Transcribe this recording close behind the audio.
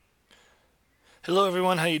Hello,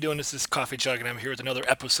 everyone. How you doing? This is Coffee Chug, and I'm here with another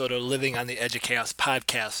episode of Living on the Edge of Chaos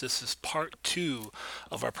podcast. This is part two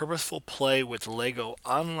of our Purposeful Play with Lego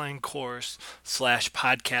online course slash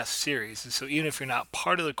podcast series. And so, even if you're not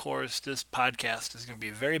part of the course, this podcast is going to be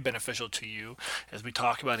very beneficial to you as we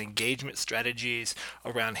talk about engagement strategies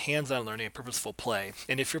around hands-on learning and purposeful play.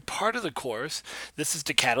 And if you're part of the course, this is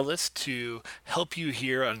the catalyst to help you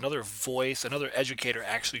hear another voice, another educator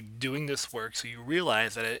actually doing this work, so you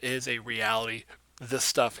realize that it is a reality. This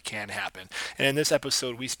stuff can happen. And in this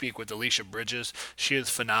episode, we speak with Alisha Bridges. She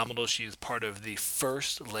is phenomenal. She is part of the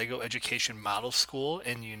first Lego Education Model School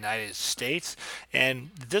in the United States.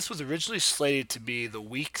 And this was originally slated to be the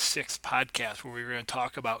week 6 podcast where we were going to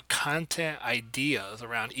talk about content ideas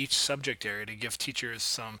around each subject area to give teachers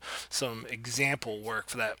some example work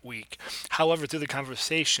for that week. However, through the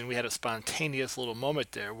conversation, we had a spontaneous little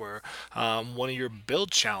moment there where one of your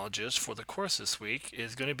build challenges for the course this week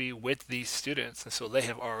is going to be with these students. So they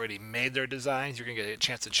have already made their designs. You're going to get a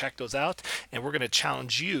chance to check those out, and we're going to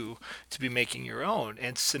challenge you to be making your own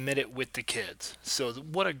and submit it with the kids. So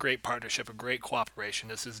what a great partnership, a great cooperation.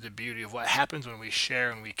 This is the beauty of what happens when we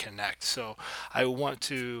share and we connect. So I want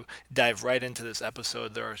to dive right into this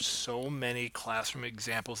episode. There are so many classroom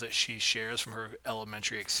examples that she shares from her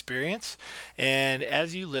elementary experience. And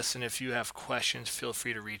as you listen, if you have questions, feel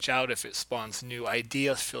free to reach out. If it spawns new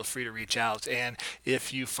ideas, feel free to reach out. And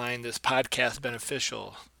if you find this podcast beneficial,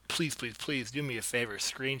 please, please, please do me a favor.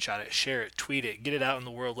 Screenshot it, share it, tweet it, get it out in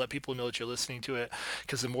the world. Let people know that you're listening to it,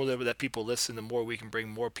 because the more that people listen, the more we can bring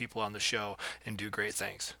more people on the show and do great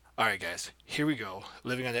things. All right, guys, here we go.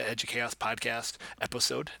 Living on the Edge of Chaos podcast,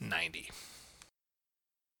 episode 90.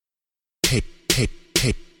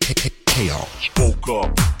 Chaos. Woke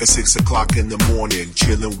up at 6 o'clock in the morning,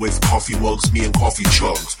 chilling with coffee mugs, me and coffee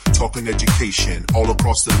chugs, talking education all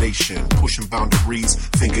across the nation, pushing boundaries,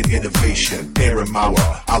 thinking innovation, Aaron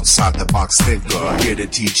Mauer, outside the box thinker, here to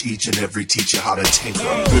teach each and every teacher how to tinker.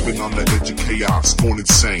 Living on the edge of chaos, going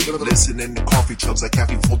insane, listening to coffee chugs like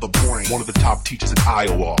caffeine for the brain. One of the top teachers in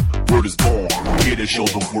Iowa, word is born, here to show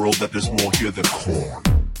the world that there's more here than corn.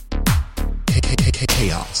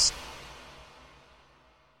 Chaos.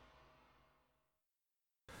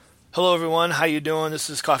 Hello, everyone. How you doing? This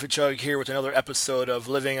is Coffee Chug here with another episode of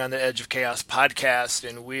Living on the Edge of Chaos podcast,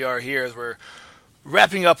 and we are here as we're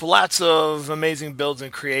wrapping up lots of amazing builds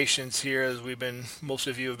and creations here, as most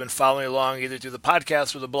of you have been following along either through the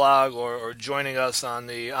podcast or the blog, or joining us on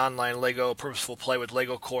the online Lego Purposeful Play with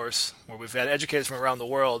Lego course, where we've had educators from around the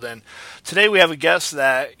world. And today we have a guest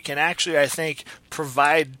that can actually, I think,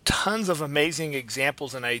 provide tons of amazing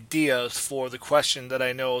examples and ideas for the question that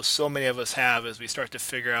I know so many of us have as we start to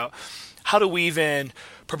figure out how to weave in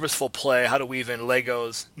purposeful play, how to weave in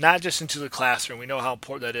Legos, not just into the classroom. We know how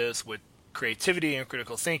important that is with creativity and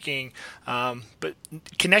critical thinking, but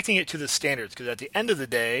connecting it to the standards, because at the end of the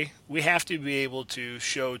day, we have to be able to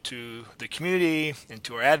show to the community and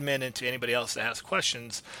to our admin and to anybody else that has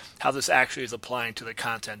questions how this actually is applying to the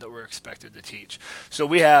content that we're expected to teach. So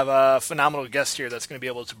we have a phenomenal guest here that's going to be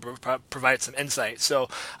able to provide some insight. So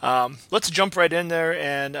let's jump right in there.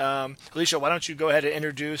 And Alisha, why don't you go ahead and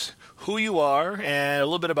introduce who you are and a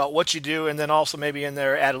little bit about what you do, and then also maybe in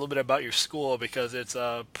there add a little bit about your school, because it's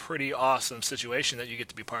a pretty awesome situation that you get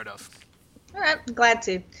to be part of. All right, glad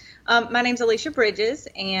to. My name's Alisha Bridges,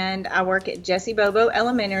 and I work at Jesse Bobo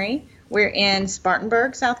Elementary. We're in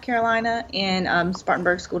Spartanburg, South Carolina, in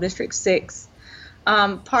Spartanburg School District 6.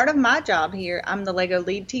 Part of my job here, I'm the Lego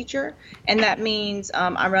lead teacher, and that means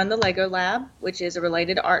I run the Lego Lab, which is a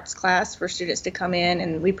related arts class for students to come in,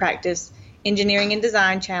 and we practice engineering and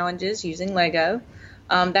design challenges using Lego.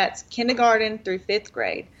 That's kindergarten through 5th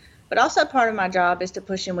grade. But also part of my job is to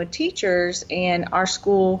push in with teachers, and our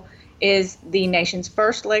school is the nation's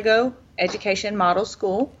first Lego Education Model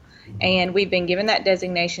School, and we've been given that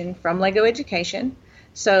designation from Lego Education.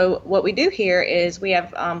 So what we do here is we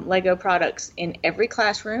have Lego products in every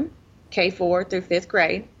classroom, K4 through 5th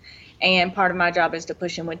grade, and part of my job is to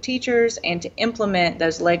push in with teachers and to implement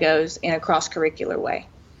those Legos in a cross-curricular way.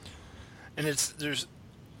 And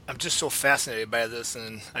I'm just so fascinated by this,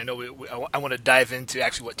 and I know I want to dive into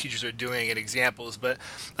actually what teachers are doing and examples. But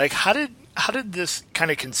like, how did this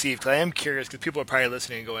kind of conceive? Because I am curious, because people are probably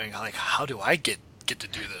listening and going like, how do I get to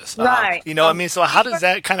do this? Right. I mean, so how does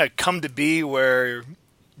that kind of come to be, where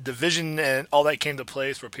the vision and all that came to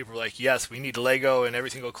place, where people were like, yes, we need Lego in every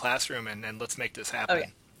single classroom, and let's make this happen? Oh, yeah.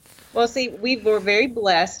 Well, see, we were very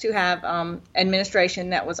blessed to have administration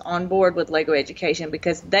that was on board with Lego Education,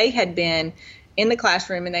 because they had been in the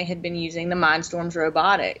classroom and they had been using the Mindstorms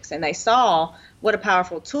robotics, and they saw what a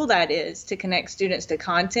powerful tool that is to connect students to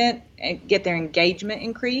content and get their engagement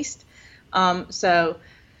increased. So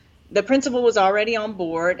the principal was already on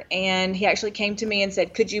board, and he actually came to me and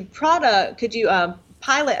said, could you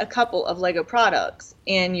pilot a couple of Lego products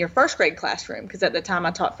in your first grade classroom? Because at the time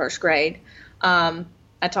I taught first grade.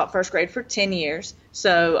 I taught first grade for 10 years.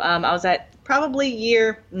 So I was at probably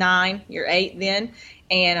year 9, year 8 then.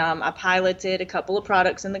 And I piloted a couple of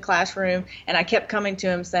products in the classroom, and I kept coming to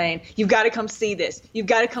him saying, you've got to come see this. You've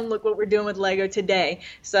got to come look what we're doing with Lego today.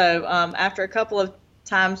 So after a couple of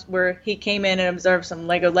times where he came in and observed some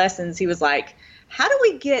Lego lessons, he was like, how do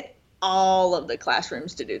we get all of the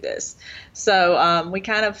classrooms to do this? So we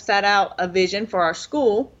kind of set out a vision for our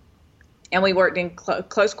school, and we worked in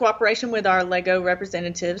close cooperation with our Lego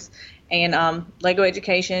representatives. And Lego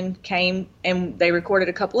Education came and they recorded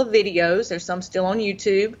a couple of videos. There's some still on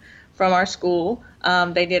YouTube from our school.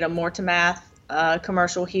 They did a More to Math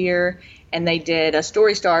commercial here, and they did a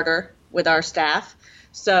story starter with our staff.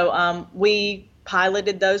 So we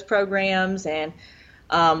piloted those programs and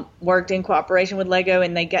worked in cooperation with Lego,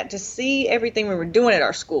 and they got to see everything we were doing at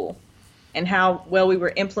our school and how well we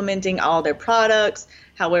were implementing all their products,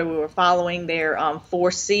 how well we were following their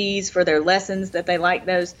 4 C's for their lessons, that they like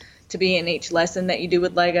those to be in each lesson that you do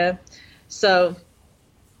with Lego. So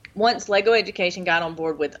once Lego Education got on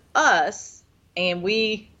board with us and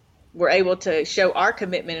we were able to show our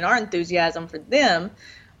commitment and our enthusiasm for them,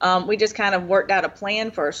 we just kind of worked out a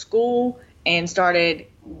plan for our school and started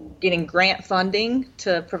getting grant funding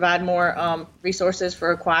to provide more resources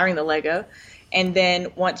for acquiring the Lego. And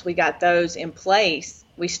then once we got those in place,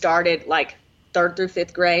 we started like 3rd through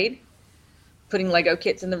 5th grade, putting Lego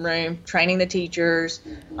kits in the room, training the teachers,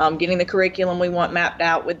 getting the curriculum we want mapped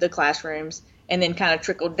out with the classrooms, and then kind of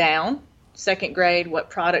trickled down. 2nd grade, what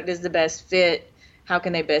product is the best fit? How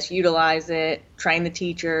can they best utilize it? Train the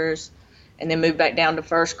teachers, and then move back down to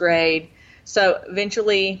 1st grade. So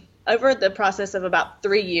eventually, over the process of about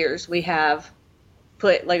 3 years, we have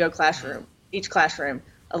put each classroom,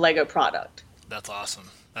 a Lego product. That's awesome.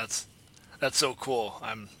 That's so cool.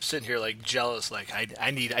 I'm sitting here like jealous. Like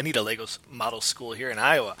I need a Lego model school here in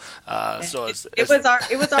Iowa. So it was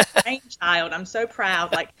our brainchild. I'm so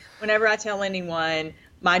proud. Like whenever I tell anyone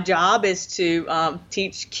my job is to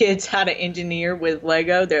teach kids how to engineer with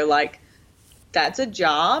Lego, they're like, "That's a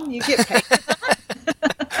job? You get paid for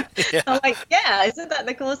that?" Yeah. I'm like, "Yeah, isn't that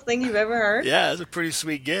the coolest thing you've ever heard?" Yeah, it's a pretty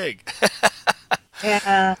sweet gig.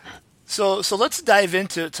 Yeah. So let's dive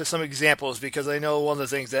into some examples, because I know one of the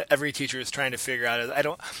things that every teacher is trying to figure out is I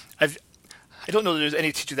don't know that there's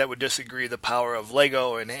any teacher that would disagree the power of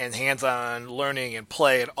Lego and hands-on learning and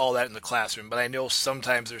play and all that in the classroom. But I know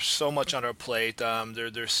sometimes there's so much on our plate.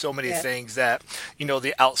 There's so many things that,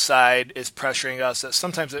 the outside is pressuring us that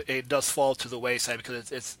sometimes it does fall to the wayside,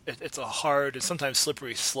 because it's a hard and sometimes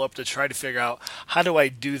slippery slope to try to figure out, how do I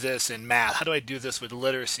do this in math? How do I do this with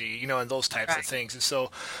literacy? And those types of things. And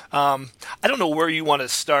so I don't know where you want to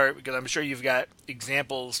start, because I'm sure you've got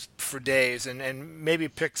examples for days, and maybe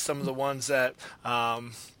pick some of the ones that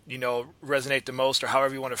resonate the most, or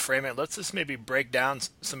however you want to frame it. Let's just maybe break down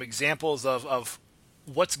some examples of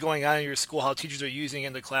what's going on in your school, how teachers are using it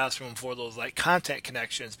in the classroom for those like content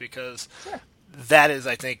connections, because that is,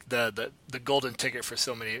 I think, the golden ticket for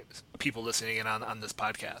so many people listening in on this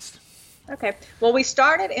podcast. Okay. Well, we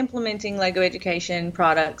started implementing Lego Education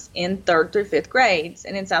products in 3rd through 5th grades,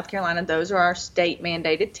 and in South Carolina, those are our state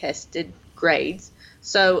mandated tested grades.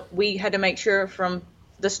 So we had to make sure from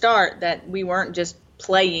the start that we weren't just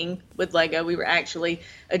playing with Lego, we were actually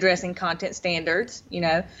addressing content standards,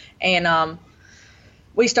 and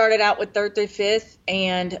we started out with 3rd through 5th,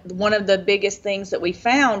 and one of the biggest things that we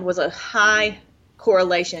found was a high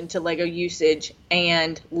correlation to Lego usage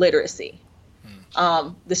and literacy.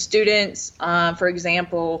 The students, for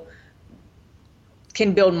example,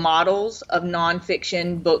 can build models of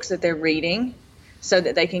nonfiction books that they're reading, so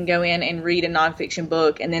that they can go in and read a nonfiction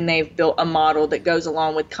book, and then they've built a model that goes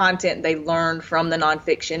along with content they learned from the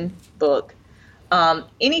nonfiction book.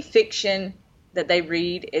 Any fiction that they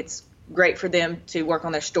read, it's great for them to work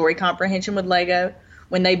on their story comprehension with Lego.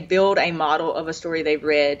 When they build a model of a story they've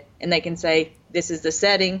read, and they can say, this is the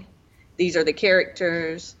setting, these are the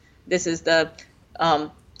characters, this is the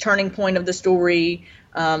turning point of the story,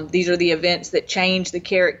 these are the events that change the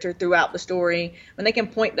character throughout the story. When they can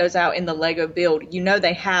point those out in the Lego build,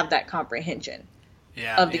 they have that comprehension.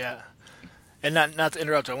 Yeah. And not to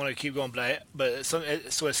interrupt, I want to keep going,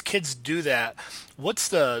 so as kids do that, what's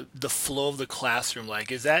the flow of the classroom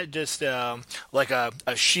like? Is that just like a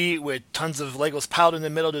sheet with tons of Legos piled in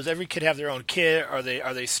the middle? Does every kid have their own kit? Are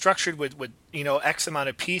they structured with X amount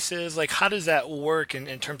of pieces? Like how does that work in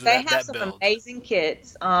terms of They that have that some build? amazing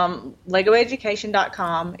kits.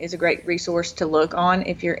 LegoEducation.com is a great resource to look on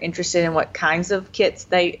if you're interested in what kinds of kits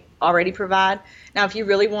they already provide. Now, if you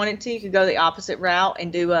really wanted to, you could go the opposite route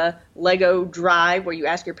and do a Lego drive where you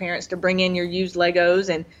ask your parents to bring in your used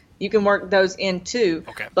Legos, and you can work those in too.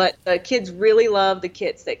 Okay. But the kids really love the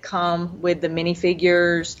kits that come with the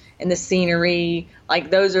minifigures and the scenery.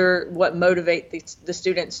 Like those are what motivate the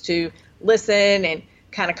students to listen and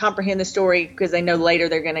kind of comprehend the story because they know later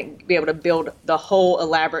they're going to be able to build the whole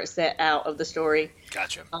elaborate set out of the story.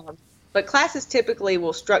 Gotcha. But classes typically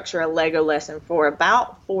will structure a Lego lesson for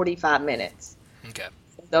about 45 minutes. Okay.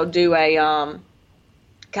 They'll do a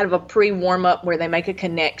kind of a pre-warm-up where they make a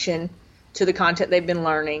connection to the content they've been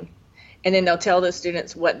learning. And then they'll tell the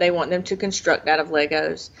students what they want them to construct out of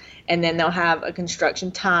Legos. And then they'll have a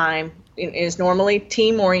construction time. It's normally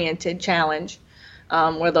team-oriented challenge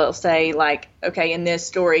where they'll say, like, okay, in this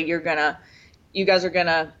story, you guys are going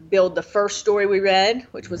to build the first story we read,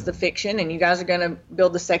 which was the fiction, and you guys are going to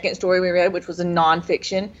build the second story we read, which was a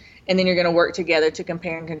nonfiction, and then you're going to work together to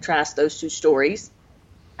compare and contrast those two stories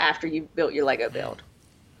after you've built your Lego build.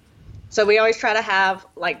 So we always try to have,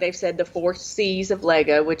 like they've said, the 4 C's of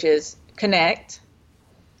Lego, which is connect,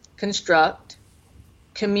 construct,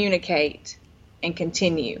 communicate, and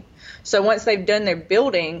continue. So once they've done their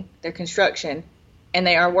building, their construction, and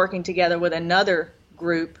they are working together with another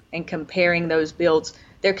group and comparing those builds,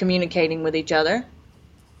 they're communicating with each other.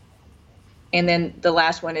 And then the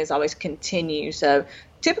last one is always continue. So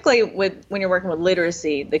typically when you're working with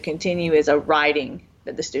literacy, the continue is a writing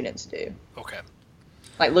that the students do. Okay.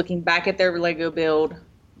 Like looking back at their Lego build,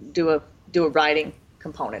 do a writing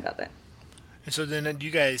component of it. And so then do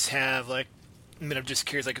you guys have like, I'm just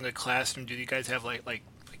curious, like in the classroom, do you guys have like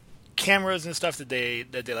cameras and stuff that they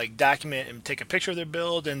like document and take a picture of their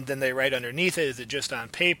build and then they write underneath it? Is it just on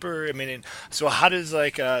paper? I mean, so how does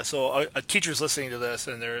a teacher's listening to this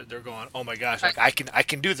and they're going, oh my gosh, like I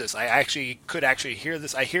can do this. I could hear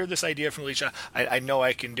this. I hear this idea from Alisha. I know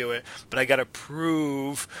I can do it, but I got to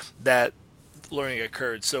prove that learning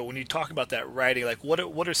occurred. So when you talk about that writing, like what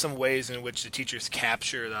are some ways in which the teachers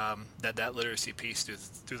capture that literacy piece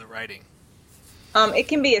through the writing? It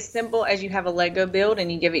can be as simple as you have a Lego build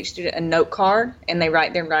and you give each student a note card and they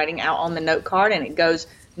write their writing out on the note card and it goes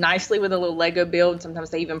nicely with a little Lego build. Sometimes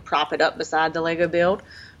they even prop it up beside the Lego build.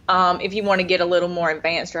 If you want to get a little more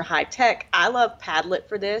advanced or high tech, I love Padlet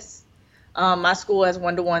for this. My school has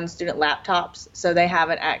one-to-one student laptops, so they have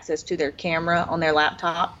access to their camera on their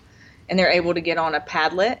laptop and they're able to get on a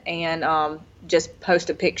Padlet and just post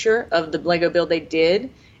a picture of the Lego build they did.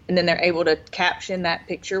 And then they're able to caption that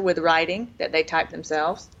picture with writing that they type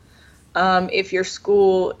themselves. If your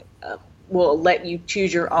school will let you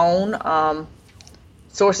choose your own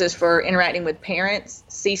sources for interacting with parents,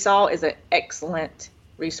 Seesaw is an excellent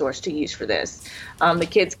resource to use for this. The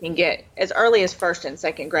kids can get, as early as first and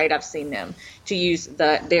second grade, I've seen them, to use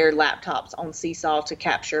their laptops on Seesaw to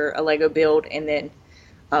capture a Lego build and then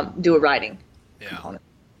do a writing component.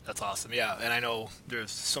 That's awesome. Yeah, and I know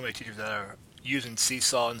there's so many teachers that are using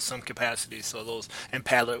Seesaw in some capacity, so those, and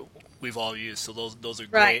Padlet we've all used, so those are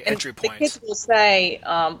great entry points. The kids will say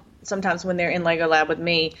sometimes when they're in Lego Lab with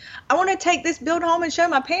me, I want to take this build home and show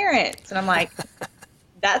my parents, and I'm like,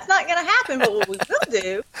 that's not going to happen. But what we will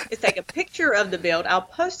do is take a picture of the build. I'll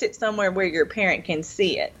post it somewhere where your parent can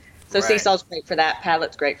see it. So right. Seesaw's great for that.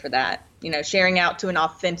 Padlet's great for that. Sharing out to an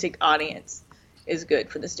authentic audience is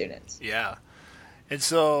good for the students. Yeah, and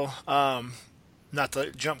so. Not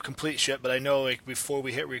to jump complete ship, but I know like before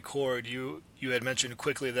we hit record, you had mentioned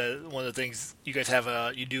quickly that one of the things you guys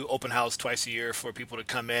have you do open house twice a year for people to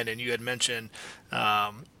come in, and you had mentioned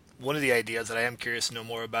one of the ideas that I am curious to know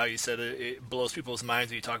more about. You said it blows people's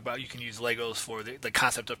minds when you talk about you can use Legos for the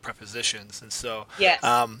concept of prepositions, and so yes.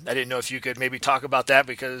 I didn't know if you could maybe talk about that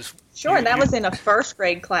because sure, that was in a first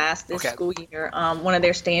grade class this school year. One of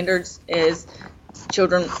their standards is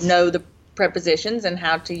children know the prepositions and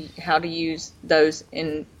how to use those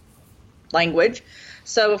in language.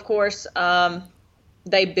 So of course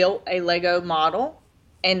they built a Lego model,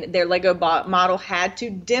 and their Lego model had to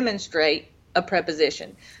demonstrate a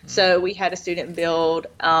preposition. So we had a student build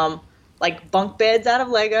like bunk beds out of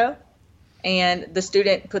Lego, and the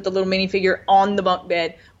student put the little minifigure on the bunk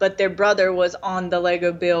bed, but their brother was on the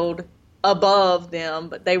Lego build above them,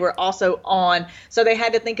 but they were also on. So they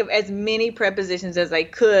had to think of as many prepositions as they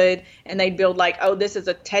could, and they'd build like, oh, this is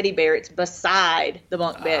a teddy bear. It's beside the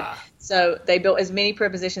bunk bed. So they built as many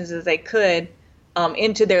prepositions as they could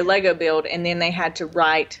into their Lego build, and then they had to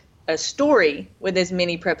write a story with as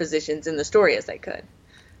many prepositions in the story as they could.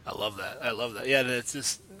 I love that. I love that. Yeah, and it's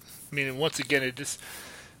just, I mean, once again,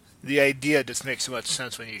 the idea just makes so much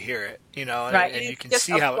sense when you hear it, Right. and you It's can just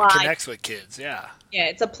see how it applied. connects with kids. Yeah. Yeah,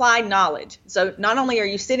 it's applied knowledge. So not only are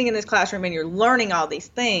you sitting in this classroom and you're learning all these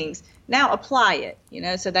things, now apply it,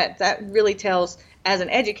 so that really tells, as an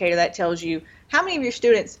educator, that tells you how many of your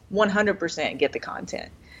students 100% get the content.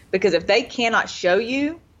 Because if they cannot show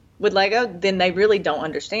you with Lego, then they really don't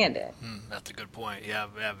understand it. That's a good point. Yeah,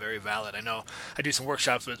 very valid. I know I do some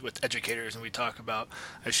workshops with educators, and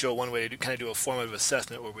I show one way to kind of do a formative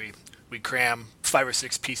assessment where we cram 5 or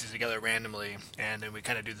 6 pieces together randomly, and then we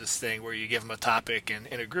kind of do this thing where you give them a topic, and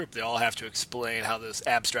in a group they all have to explain how this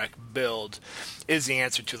abstract build is the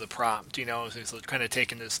answer to the prompt. So kind of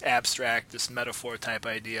taking this abstract, this metaphor type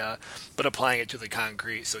idea, but applying it to the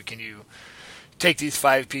concrete. So can you take these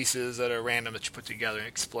 5 pieces that are random that you put together and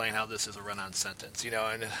explain how this is a run-on sentence,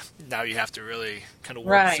 and now you have to really kind of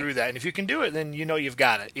work through that. And if you can do it, then you've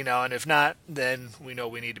got it, and if not, then we know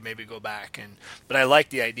we need to maybe go back. But I like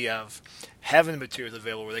the idea of having the materials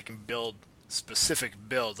available where they can build specific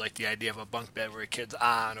builds, like the idea of a bunk bed where a kid's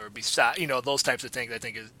on or beside, those types of things. I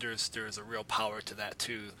think there's a real power to that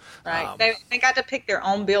too. Right. They got to pick their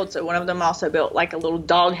own build. So one of them also built like a little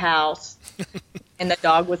dog house. And the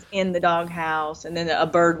dog was in the doghouse, and then a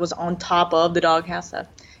bird was on top of the doghouse. So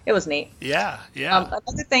it was neat. Yeah.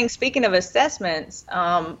 Another thing, speaking of assessments,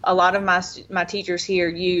 a lot of my teachers here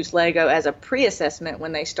use Lego as a pre-assessment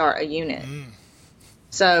when they start a unit.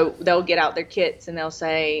 So they'll get out their kits and they'll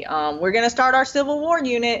say, we're going to start our Civil War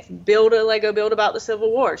unit. Build a Lego build about the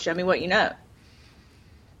Civil War. Show me what you know.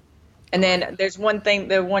 And then there's one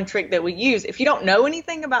trick that we use. If you don't know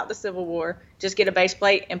anything about the Civil War, just get a base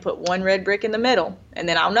plate and put one red brick in the middle. And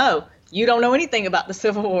then I'll know you don't know anything about the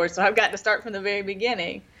Civil War. So I've got to start from the very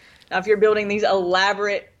beginning. Now, if you're building these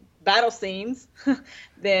elaborate battle scenes,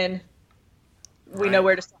 then we know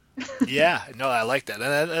where to start. Yeah, no, I like that.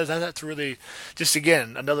 And that's really, just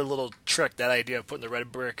again, another little trick, that idea of putting the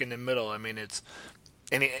red brick in the middle. I mean, it's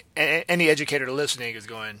any educator listening is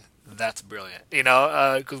going, that's brilliant,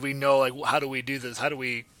 because we know, like, how do we do this? How do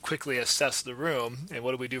we quickly assess the room? And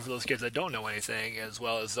what do we do for those kids that don't know anything, as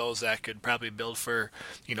well as those that could probably build for,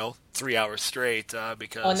 3 hours straight?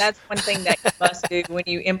 Because and that's one thing that you must do when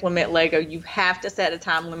you implement Lego. You have to set a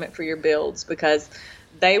time limit for your builds, because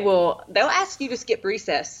they'll ask you to skip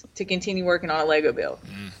recess to continue working on a Lego build.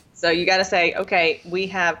 So you got to say, okay, we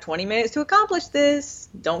have 20 minutes to accomplish this.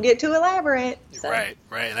 Don't get too elaborate. So. Right.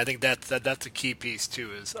 And I think that's a key piece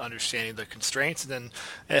too, is understanding the constraints, and then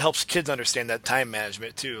it helps kids understand that time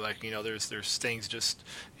management too. Like, there's things just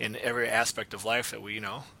in every aspect of life that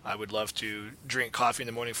I would love to drink coffee in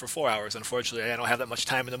the morning for 4 hours. Unfortunately, I don't have that much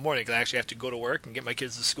time in the morning because I actually have to go to work and get my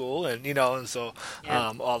kids to school, and and so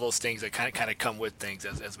all those things that kind of come with things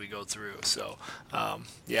as we go through. So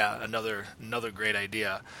another great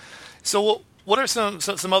idea. So what are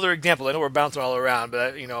some other examples? I know we're bouncing all around,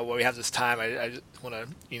 but when we have this time, I just want to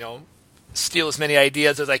steal as many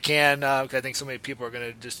ideas as I can, because I think so many people are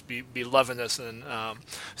going to just be loving this. And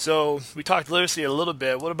so we talked literacy a little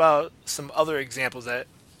bit. What about some other examples that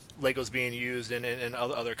Lego's being used in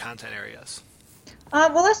other content areas?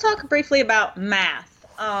 Well, let's talk briefly about math.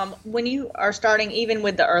 When you are starting even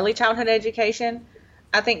with the early childhood education,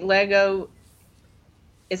 I think Lego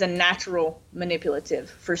is a natural manipulative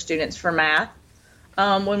for students for math.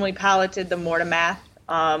 When we piloted the More to Math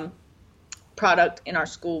product in our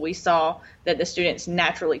school, we saw that the students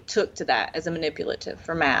naturally took to that as a manipulative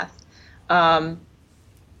for math.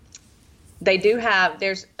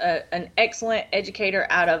 There's an excellent educator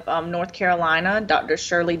out of North Carolina, Dr.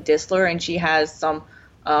 Shirley Disler, and she has some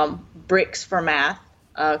bricks for math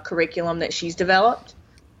curriculum that she's developed.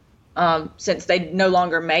 Since they no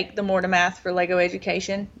longer make the More to Math for Lego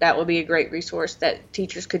education, that would be a great resource that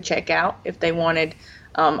teachers could check out if they wanted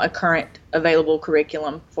a current available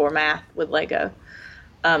curriculum for math with Lego.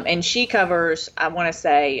 And she covers, I want to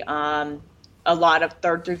say, a lot of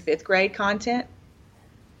 3rd through 5th grade content.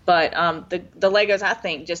 But the Legos, I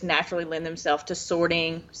think, just naturally lend themselves to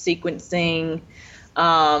sorting, sequencing.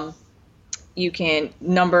 You can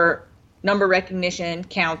number recognition,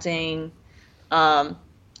 counting.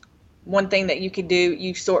 One thing that you could do,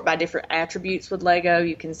 you sort by different attributes with Lego.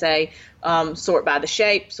 You can say sort by the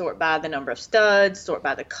shape, sort by the number of studs, sort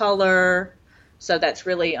by the color. So that's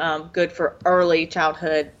really good for early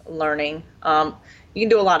childhood learning. You can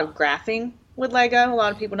do a lot of graphing with Lego. A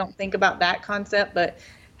lot of people don't think about that concept, but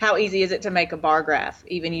how easy is it to make a bar graph,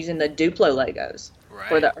 even using the Duplo Legos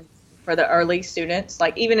for Right. the early students?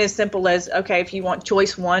 Like even as simple as, okay, if you want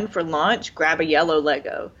choice 1 for lunch, grab a yellow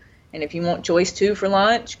Lego. And if you want choice 2 for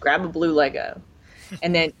lunch, grab a blue Lego.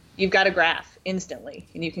 And then you've got a graph instantly,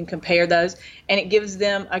 and you can compare those, and it gives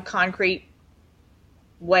them a concrete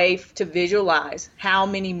way to visualize how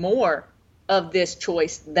many more of this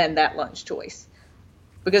choice than that lunch choice,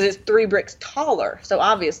 because it's 3 bricks taller, so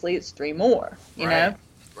obviously it's 3 more, you know.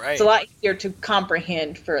 Right. It's a lot easier to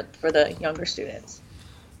comprehend for the younger students.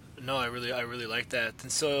 No, I really like that.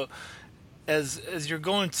 And so, as you're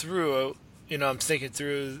going through, I'm thinking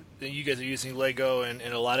through that you guys are using Lego in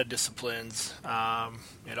a lot of disciplines,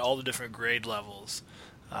 at all the different grade levels.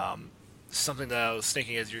 Something that I was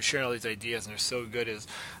thinking as you're sharing all these ideas and they're so good is,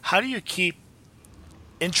 how do you keep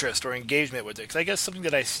interest or engagement with it? Because I guess something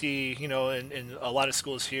that I see, in a lot of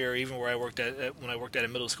schools here, even where I worked when I worked at a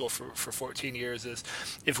middle school for 14 years, is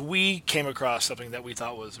if we came across something that we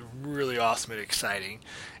thought was really awesome and exciting,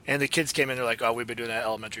 and the kids came in, they're like, "Oh, we've been doing that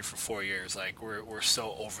elementary for 4 years. Like, we're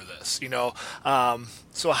so over this."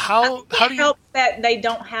 So how do you? Help that they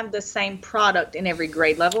don't have the same product in every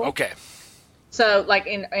grade level. Okay. So, like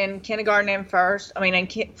in kindergarten and first, I mean, in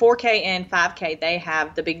 4K and 5K, they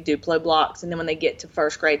have the big Duplo blocks, and then when they get to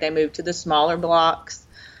first grade, they move to the smaller blocks,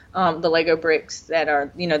 the Lego bricks that are,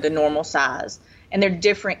 the normal size, and they're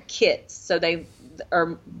different kits, so they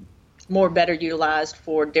are better utilized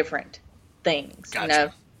for different things.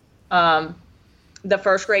 Gotcha. The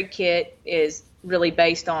first grade kit is really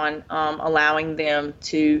based on allowing them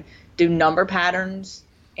to do number patterns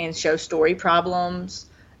and show story problems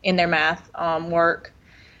in their math work.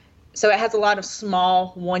 So it has a lot of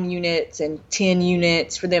small 1 units and 10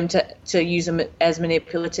 units for them to use them as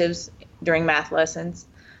manipulatives during math lessons.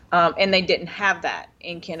 And they didn't have that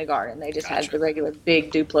in kindergarten. They just had the regular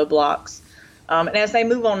big Duplo blocks. And as they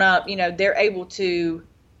move on up, they're able to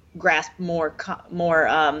grasp more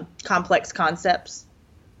complex concepts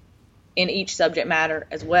in each subject matter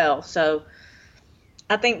as well. So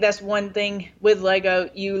I think that's one thing with Lego.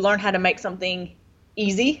 You learn how to make something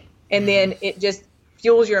easy, and then it just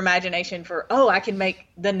fuels your imagination for, I can make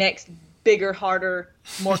the next bigger, harder,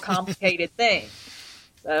 more complicated thing.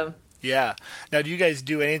 So Yeah. Now, do you guys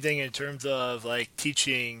do anything in terms of like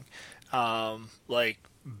teaching, like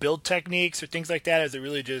build techniques or things like that? Is it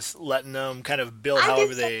really just letting them kind of build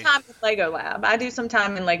however they? I do some time in Lego Lab. I do some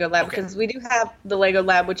time in Lego Lab Okay. because we do have the Lego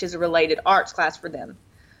Lab, which is a related arts class for them.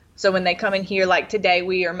 So when they come in here, like today,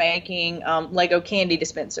 we are making Lego candy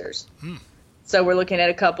dispensers. So we're looking at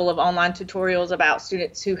a couple of online tutorials about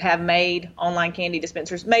students who have made online candy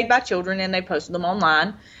dispensers made by children, and they posted them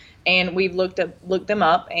online. And we've looked them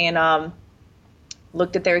up and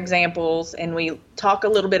looked at their examples, and we talk a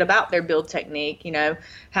little bit about their build technique,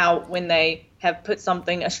 how when they have put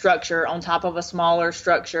a structure on top of a smaller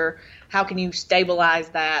structure, how can you stabilize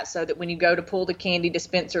that so that when you go to pull the candy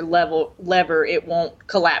dispenser lever, it won't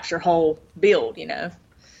collapse your whole build,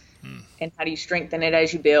 And how do you strengthen it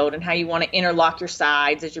as you build, and how you want to interlock your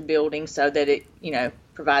sides as you're building so that it,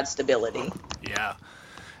 provides stability. Yeah.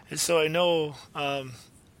 And so I know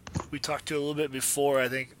we talked to a little bit before.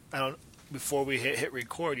 Before we hit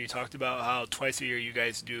record, you talked about how twice a year you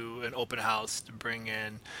guys do an open house to bring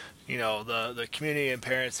in, the community and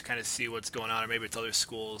parents to kind of see what's going on, or maybe it's other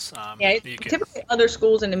schools. Yeah, typically other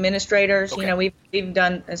schools and administrators. Okay. We've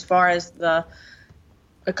done as far as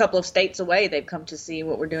a couple of states away. They've come to see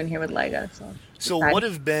what we're doing here with Lego. So what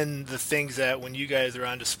have been the things that when you guys are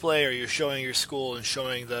on display or you're showing your school and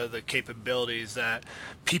showing the capabilities that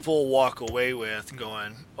people walk away with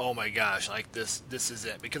going, oh my gosh, like this is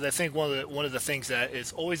it? Because I think one of the things that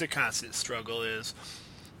is always a constant struggle is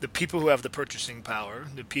the people who have the purchasing power,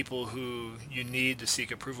 the people who you need to seek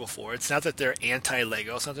approval for. It's not that they're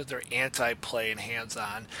anti-Lego. It's not that they're anti-play and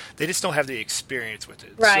hands-on. They just don't have the experience with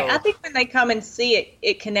it. Right. So, I think when they come and see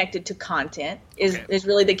it connected to content is Okay. is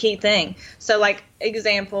really the key thing. So, like,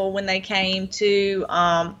 example, when they came to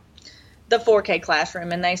the 4K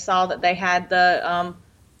classroom and they saw that they had the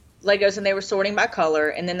Legos and they were sorting by color,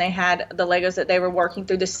 and then they had the Legos that they were working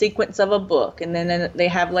through the sequence of a book, and then they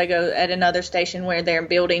have Lego at another station where they're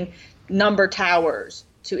building number towers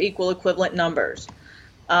to equal equivalent numbers.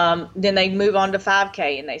 Then they move on to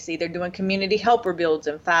 5K and they see they're doing community helper builds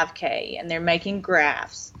in 5K and they're making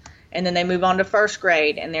graphs. And then they move on to first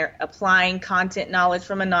grade and they're applying content knowledge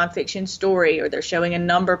from a nonfiction story, or they're showing a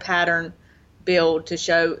number pattern build to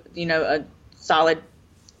show, a solid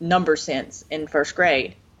number sense in first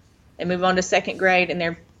grade. They move on to second grade and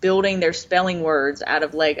they're building their spelling words out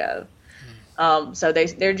of Lego. So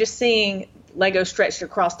they're just seeing Lego stretched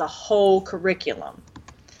across the whole curriculum.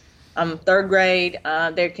 Third grade,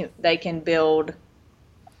 they can build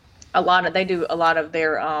they do a lot of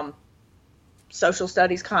their social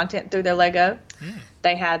studies content through their Lego.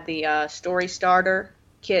 They had the story starter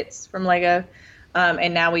kits from Lego,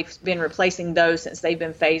 and now we've been replacing those since they've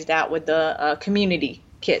been phased out with the community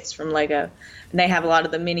kits from Lego. And they have a lot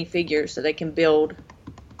of the minifigures, so they can build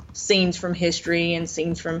scenes from history and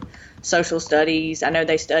scenes from social studies. I know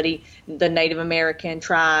they study the Native American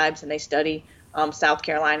tribes, and they study South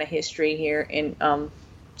Carolina history here in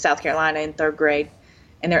South Carolina in third grade,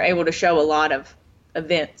 and they're able to show a lot of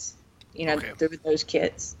events, through those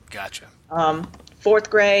kits. Gotcha. Fourth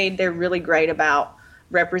grade, they're really great about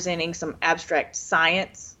representing some abstract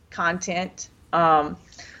science content.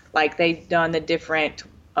 Like they've done the different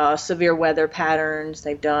severe weather patterns.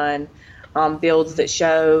 They've done builds that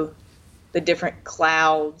show the different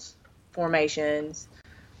clouds formations.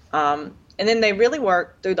 And then they really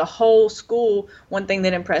work through the whole school. One thing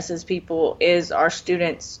that impresses people is our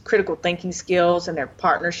students' critical thinking skills and their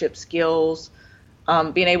partnership skills,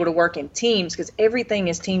 being able to work in teams, because everything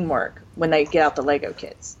is teamwork when they get out the Lego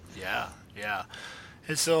kits. Yeah, yeah.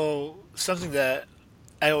 And so something that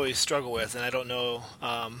I always struggle with, and I don't know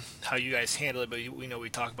how you guys handle it, but we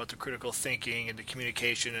talk about the critical thinking and the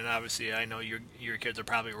communication, and obviously I know your kids are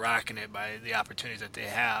probably rocking it by the opportunities that they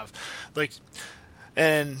have.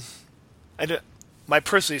 And I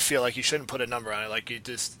personally feel like you shouldn't put a number on it. Like, you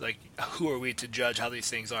just, like, who are we to judge how these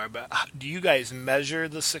things are? But do you guys measure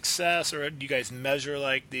the success, or do you guys measure,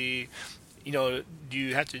 like, do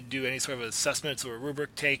you have to do any sort of assessments or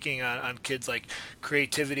rubric taking on kids, like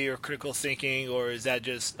creativity or critical thinking, or is that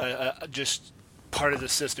just part of the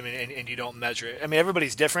system and you don't measure it? I mean,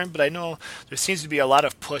 everybody's different, but I know there seems to be a lot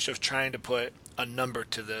of push of trying to put a number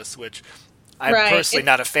to this, which I'm personally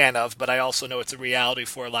not a fan of, but I also know it's a reality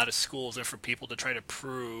for a lot of schools and for people to try to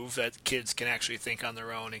prove that kids can actually think on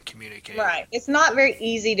their own and communicate. Right. It's not very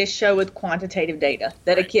easy to show with quantitative data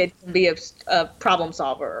that a kid can be a problem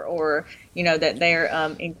solver, or, that they're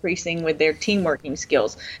increasing with their team working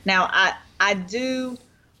skills. Now, I do,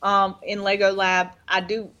 in Lego Lab, I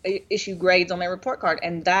do issue grades on their report card,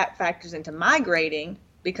 and that factors into my grading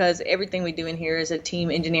because everything we do in here is a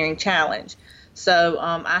team engineering challenge. So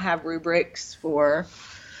I have rubrics for,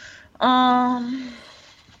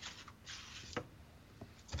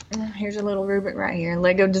 here's a little rubric right here,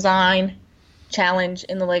 Lego Design Challenge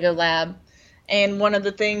in the Lego Lab. And one of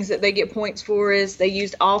the things that they get points for is they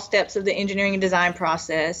used all steps of the engineering and design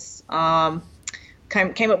process.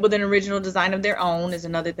 Came up with an original design of their own is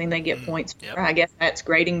another thing they get points for. Yep. I guess that's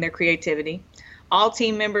grading their creativity. All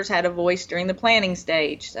team members had a voice during the planning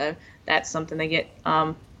stage, so that's something they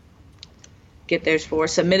get theirs for.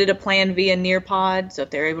 Submitted a plan via Nearpod, so if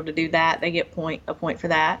they're able to do that, they get a point for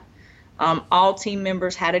that. All team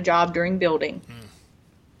members had a job during building,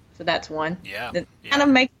 so that's one. That kind of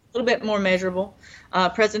makes it a little bit more measurable.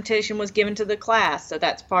 Presentation was given to the class, so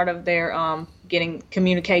that's part of their getting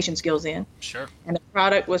communication skills in. Sure. And the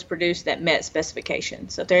product was produced that met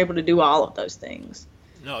specifications, so if they're able to do all of those things.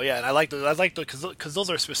 No, yeah, and I like those because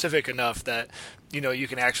those are specific enough that you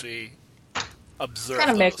can actually observe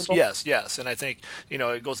kind of those. Measurable. Yes, and I think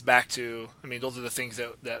it goes back to, those are the things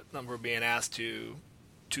that we're being asked to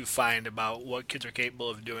find about what kids are capable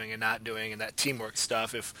of doing and not doing, and that teamwork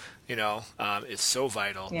stuff is so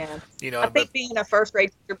vital. Yeah, I think being a first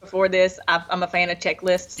grade teacher before this, I'm a fan of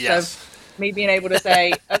checklists. Yes. So me being able to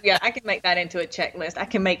say, oh yeah, I can make that into a checklist. I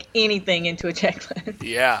can make anything into a checklist.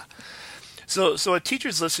 Yeah. So a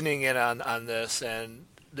teacher's listening in on this, and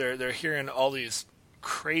they're hearing all these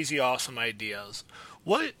crazy awesome ideas.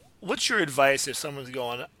 What's your advice if someone's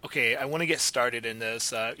going, okay, I want to get started in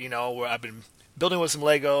this, where I've been building with some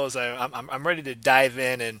Legos, I'm ready to dive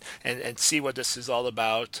in and see what this is all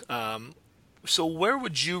about. So where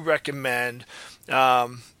would you recommend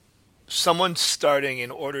someone starting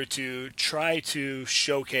in order to try to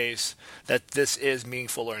showcase that this is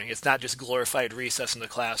meaningful learning? It's not just glorified recess in the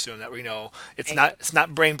classroom that we know. It's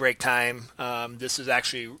not brain break time. This is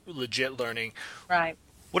actually legit learning. Right.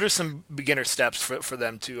 What are some beginner steps for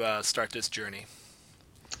them to start this journey?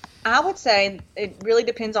 I would say it really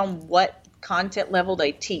depends on what content level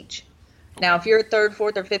they teach. Now, if you're a third,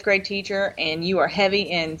 fourth, or fifth grade teacher and you are heavy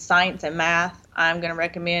in science and math, I'm going to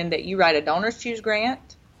recommend that you write a Donors Choose grant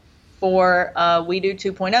for We Do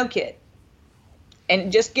 2.0 kit.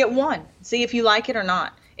 And just get one. See if you like it or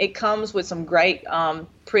not. It comes with some great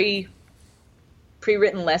pre-written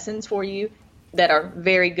lessons for you that are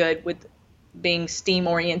very good with being STEAM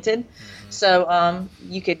oriented. Mm-hmm. So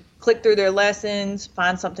you could click through their lessons,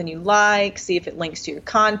 find something you like, see if it links to your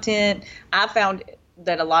content. I found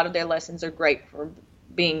that a lot of their lessons are great for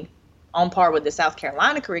being on par with the South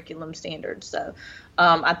Carolina curriculum standards. So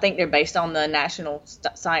I think they're based on the national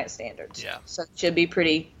science standards. Yeah. So it should be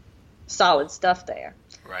pretty solid stuff there.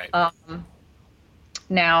 Right.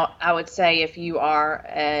 Now, I would say if you are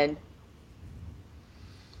a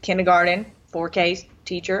kindergarten 4K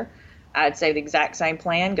teacher, I'd say the exact same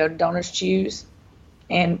plan. Go to Donors Choose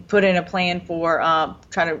and put in a plan for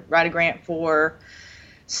try to write a grant for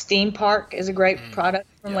Steam Park is a great product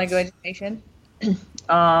from Lego Education.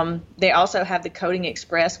 They also have the Coding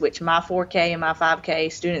Express, which my 4K and my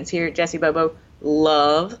 5K students here at Jesse Bobo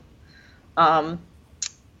love.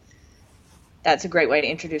 That's a great way to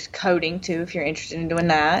introduce coding too, if you're interested in doing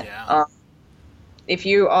that. Yeah. If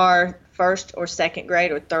you are first or second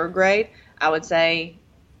grade or third grade, I would say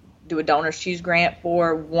do a Donors Choose grant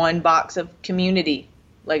for 1 box of community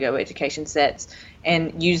Lego education sets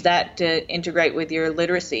and use that to integrate with your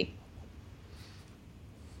literacy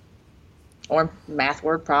or math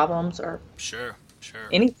word problems or Sure.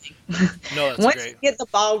 anything. No, that's Once great. you get the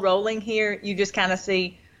ball rolling here, you just kind of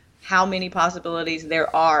see how many possibilities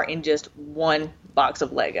there are in just 1 box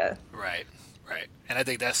of Lego. Right. And I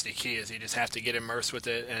think that's the key is you just have to get immersed with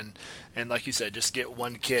it and like you said, just get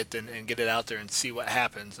one kit and get it out there and see what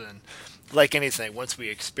happens. And like anything, once we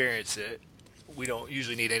experience it, we don't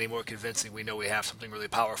usually need any more convincing. We know we have something really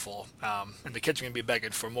powerful. And the kids are going to be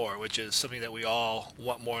begging for more, which is something that we all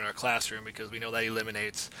want more in our classroom because we know that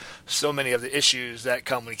eliminates so many of the issues that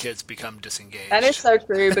come when kids become disengaged. That is so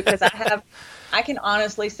true because I can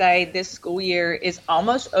honestly say this school year is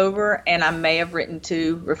almost over and I may have written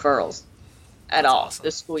 2 referrals at all awesome.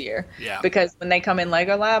 this school year. Yeah. Because when they come in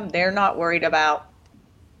Lego Lab, they're not worried about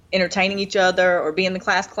entertaining each other or being the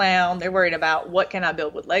class clown. They're worried about what can I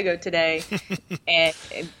build with Lego today. and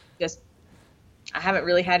just, I haven't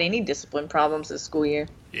really had any discipline problems this school year.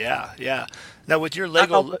 Yeah. Now with your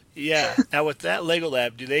Lego, Now with that Lego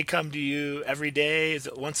Lab, do they come to you every day? Is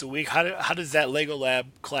it once a week? How does that Lego Lab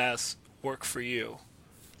class work for you?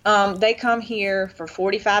 They come here for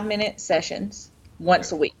 45-minute sessions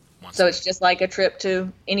once a week. So it's just like a trip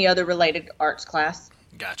to any other related arts class.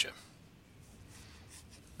 Gotcha.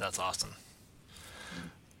 That's awesome.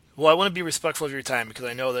 Well, I want to be respectful of your time because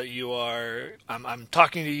I know that you are, I'm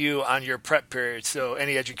talking to you on your prep period, so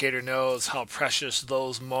any educator knows how precious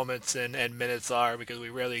those moments and minutes are because we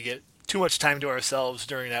rarely get too much time to ourselves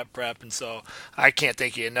during that prep, and so I can't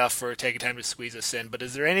thank you enough for taking time to squeeze us in. But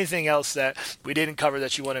is there anything else that we didn't cover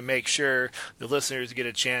that you want to make sure the listeners get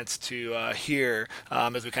a chance to hear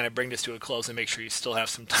as we kind of bring this to a close and make sure you still have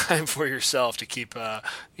some time for yourself to keep,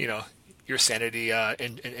 your sanity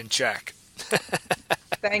in check?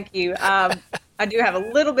 Thank you. I do have a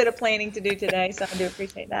little bit of planning to do today, so I do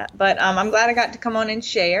appreciate that. But I'm glad I got to come on and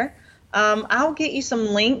share. I'll get you some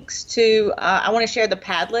links to, I want to share the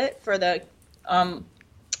Padlet for the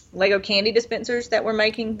Lego candy dispensers that we're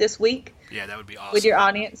making this week. Yeah, that would be awesome. With your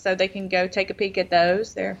audience, so they can go take a peek at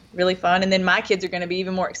those. They're really fun. And then my kids are going to be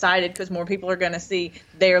even more excited because more people are going to see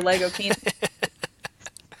their Lego candy.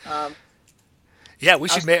 Yeah, we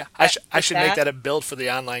should make. I should make that a build for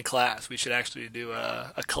the online class. We should actually do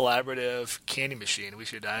a collaborative candy machine. We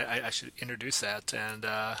should. I should introduce that, and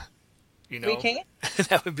we can.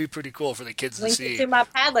 That would be pretty cool for the kids Link to see. it to my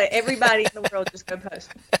Padlet. Everybody in the world just go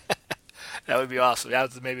post. That would be awesome.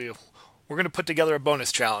 Maybe we're going to put together a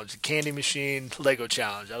bonus challenge, a candy machine Lego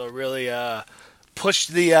challenge. That'll really push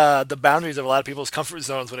the boundaries of a lot of people's comfort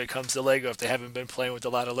zones when it comes to Lego if they haven't been playing with a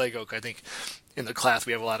lot of Lego. I think in the class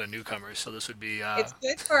we have a lot of newcomers, so this would be. It's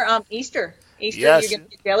good for Easter. Yes. You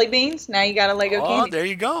get jelly beans. Now you got a Lego candy. Oh, there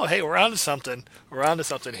you go. Hey, we're on to something.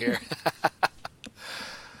 Here.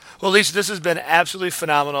 Well, Lisa, this has been absolutely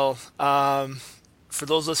phenomenal. For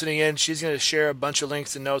those listening in, she's going to share a bunch of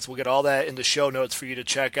links and notes. We'll get all that in the show notes for you to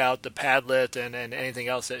check out, the Padlet and anything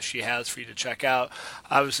else that she has for you to check out.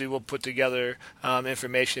 Obviously, we'll put together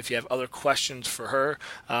information if you have other questions for her.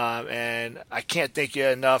 And I can't thank you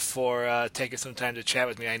enough for taking some time to chat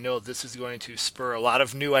with me. I know this is going to spur a lot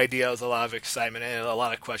of new ideas, a lot of excitement, and a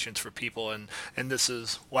lot of questions for people. And this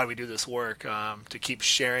is why we do this work, to keep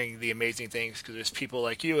sharing the amazing things, because there's people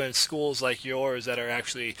like you and schools like yours that are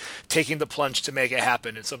actually taking the plunge to make it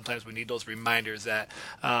happen, and sometimes we need those reminders that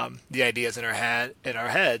the ideas in our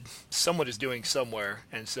head, someone is doing somewhere,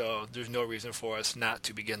 and so there's no reason for us not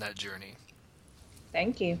to begin that journey.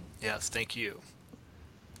 Thank you. Yes, thank you.